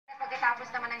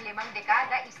Matapos naman ng 5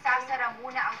 dekada, isasara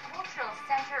muna ang Cultural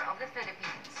Center of the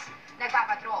Philippines.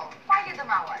 Nagpapatrol, Mario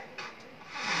Dumawal.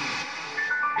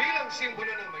 Bilang simbolo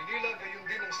ng Maynila, gayon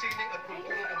din ang sining at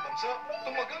kultura ng bansa,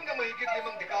 tumagang na mahigit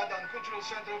 5 dekada ang Cultural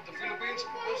Center of the Philippines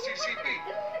o CCP.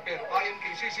 Pero ayon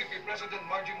kay CCP President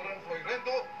Margie Moran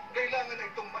Floyrendo, kailangan na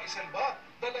itong maisalba,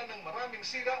 dala ng maraming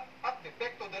sira at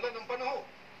depekto dala ng panahon.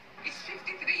 It's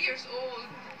 53 years old,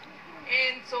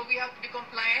 and so we have to be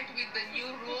compliant with the new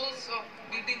rules of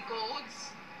building codes.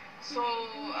 So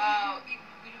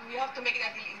we have to make it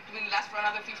until it will last for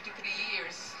another 53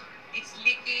 years. It's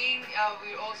leaking.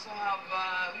 We also have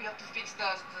we have to fix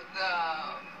the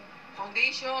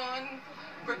foundation.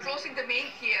 We're closing the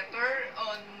main theater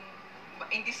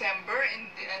in December, and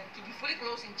to be fully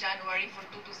closed in January for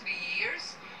 2 to 3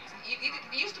 years. It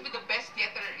used to be the best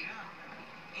theater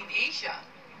in Asia.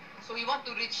 So we want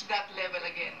to reach that level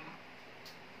again.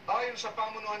 Ayon sa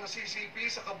pamunuan ng CCP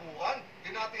sa kabuuan,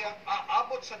 tinatayang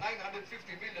aabot sa 950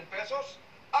 million pesos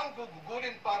ang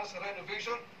gugugulin para sa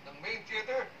renovation ng main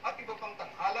theater at iba pang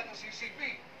tanghalan ng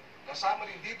CCP. Kasama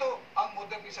rin dito ang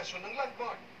modernisasyon ng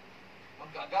landmark.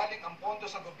 Manggagaling ang pondo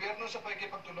sa gobyerno sa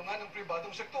pakikipagtulungan ng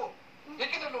pribadong sektor.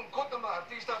 Ikinalungkot ng mga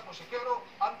artista at musikero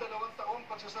ang 2 taong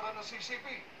pagsasara ng CCP.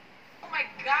 Oh my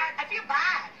God, I feel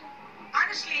bad.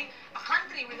 Honestly, a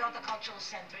country without a cultural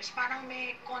center is parang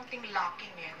may konting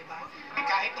lacking eh, di ba?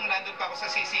 Kahit nung nandun pa ako sa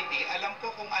CCP, alam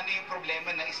ko kung ano yung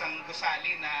problema ng isang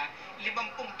gusali na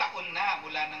 50 taon na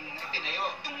mula nang itinayo.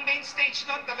 Yung main stage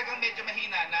nun talagang medyo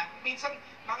mahina na. Minsan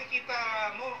makikita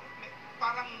mo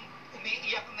parang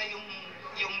umiiyak na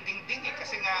yung dingding eh,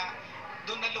 kasi nga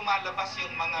doon na lumalabas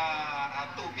yung mga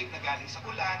tubig na galing sa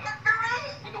ulan.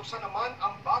 Binuksan naman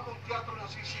ang bagong teatro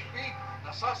ng CCP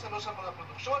na sasalo sa mga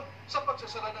produksyon sa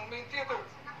pagsasara ng main theater.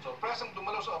 Sorpresang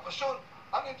dumalo sa okasyon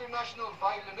ang international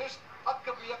violinist at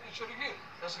kabiyak ni Shirigil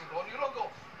na si Ronnie Rogo.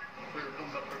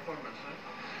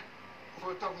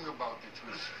 We're talking about it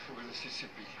with the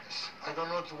CCP. I don't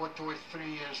know what to wait 3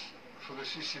 years for the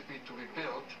CCP to be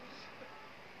built.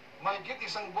 Mahigit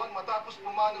 1 buwan matapos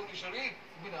pumanaw ni Shiri,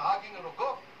 binahagi ng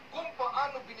Rogo kung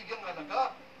paano binigyang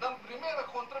halaga ng primera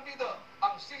kontrabida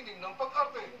ang sining ng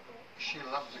pag-arte. She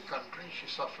loved the country. She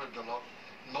suffered a lot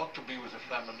not to be with the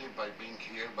family by being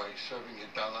here, by serving her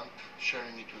talent,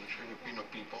 sharing it with the Filipino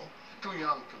people. Too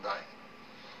young to die,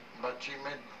 but she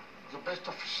made the best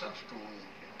of herself to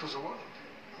the world.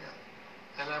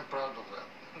 Yeah. And I'm proud of that.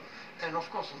 And of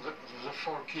course, the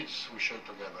 4 kids we share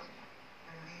together.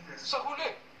 Sa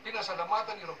huli,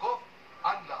 pinasalamatan ni Rogo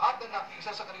ang lahat na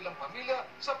nakiisa sa kanilang pamilya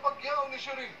sa pagyaw ni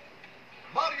Shiri.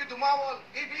 Mario Dumawal,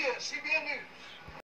 ABS-CBN News.